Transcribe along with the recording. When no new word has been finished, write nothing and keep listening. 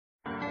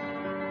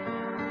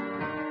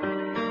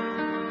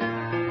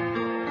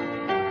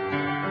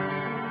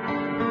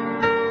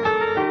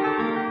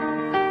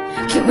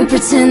Can we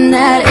pretend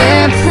that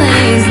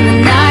airplanes in the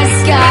night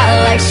sky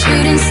like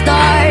shooting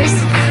stars?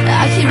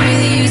 I could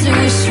really use a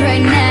wish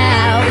right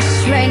now,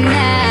 wish right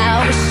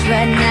now, wish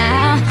right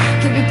now.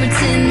 Can we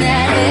pretend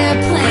that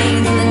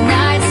airplanes in the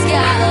night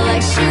sky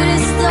like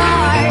shooting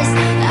stars?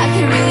 I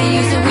could really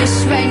use a wish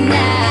right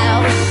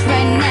now, wish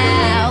right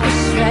now,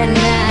 wish right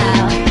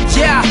now.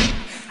 Yeah,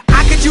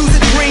 I could use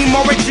a dream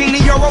or a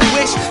genie or a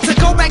wish to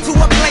go back to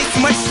a place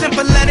much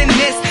simpler than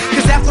this.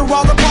 Cause after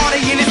all the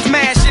partying and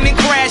smashing and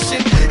crashing,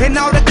 and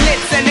all the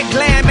glitz and the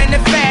glam and the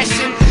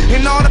fashion,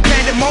 and all the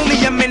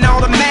pandemonium and all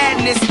the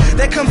madness,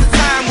 there comes a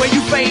time where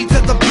you fade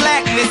to the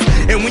blackness.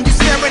 And when you're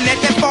staring at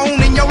that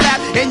phone in your lap,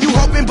 and you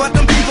hoping but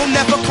them people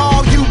never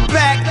call you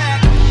back.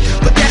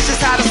 But that's just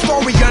how the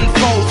story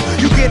unfolds.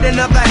 You get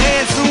another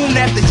hand soon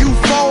after you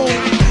fold.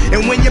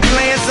 And when your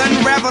plans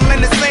unravel in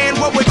the sand,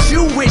 what would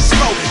you wish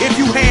for if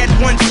you had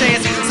one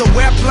chance? So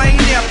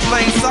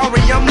airplane,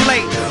 sorry I'm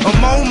late.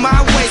 I'm on my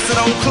way, so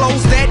don't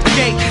close that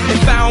gate.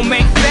 If I don't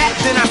make that,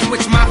 then I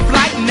switch my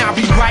flight, and I'll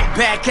be right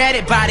back at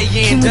it by the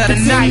end of the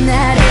night. Can we pretend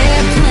that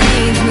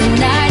airplanes in the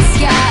night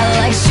sky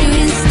like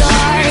shooting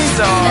stars?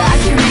 I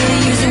can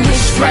really use a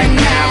wish right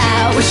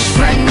now, wish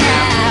right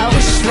now,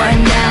 wish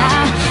right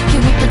now. Can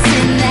we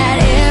pretend that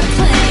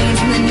airplanes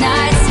in the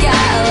night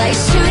sky like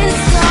shooting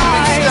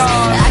stars?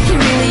 I can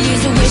really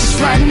use a wish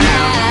right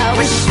now,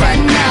 wish right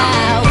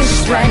now,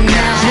 wish right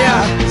now.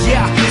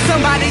 Yeah,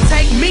 somebody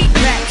take me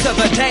back to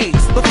the days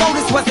before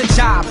this was a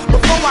job,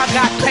 before I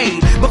got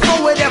paid,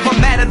 before it ever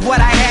mattered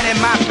what I had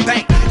in my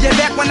bank. Yeah,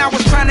 back when I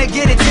was trying to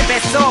get a tip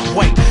at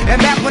Subway, and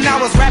back when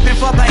I was rapping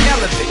for the hell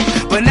of it.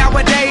 But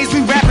nowadays we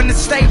rapping to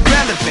stay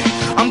relevant.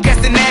 I'm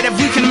guessing that if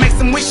we can make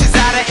some wishes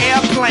out of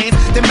airplanes,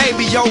 then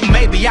maybe, oh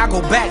maybe I'll go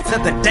back to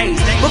the days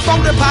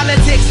before the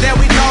politics that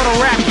we call the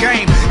rap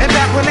game, and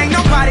back when ain't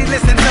nobody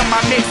listened to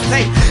my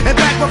mixtape, and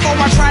back before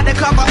I tried to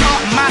cover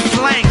up my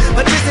slang.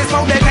 But this is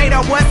for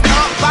Decatur, what's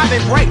up,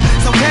 Bobby Ray?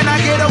 So can I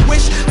get a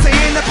wish to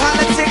end the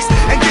politics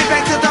and get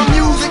back to the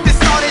music that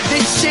started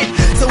this shit?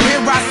 So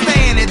here I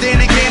stand, and then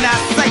again I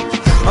say,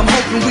 I'm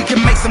hoping we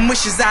can make some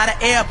wishes out of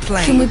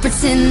airplanes. Can we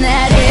pretend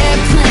that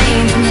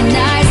airplanes in the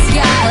night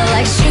sky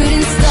like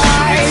shooting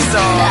stars?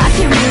 I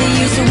can really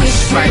use a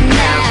wish right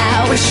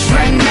now, wish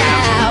right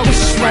now,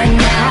 wish right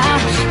now.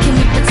 Can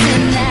we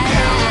pretend that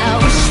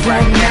now, wish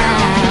right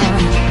now?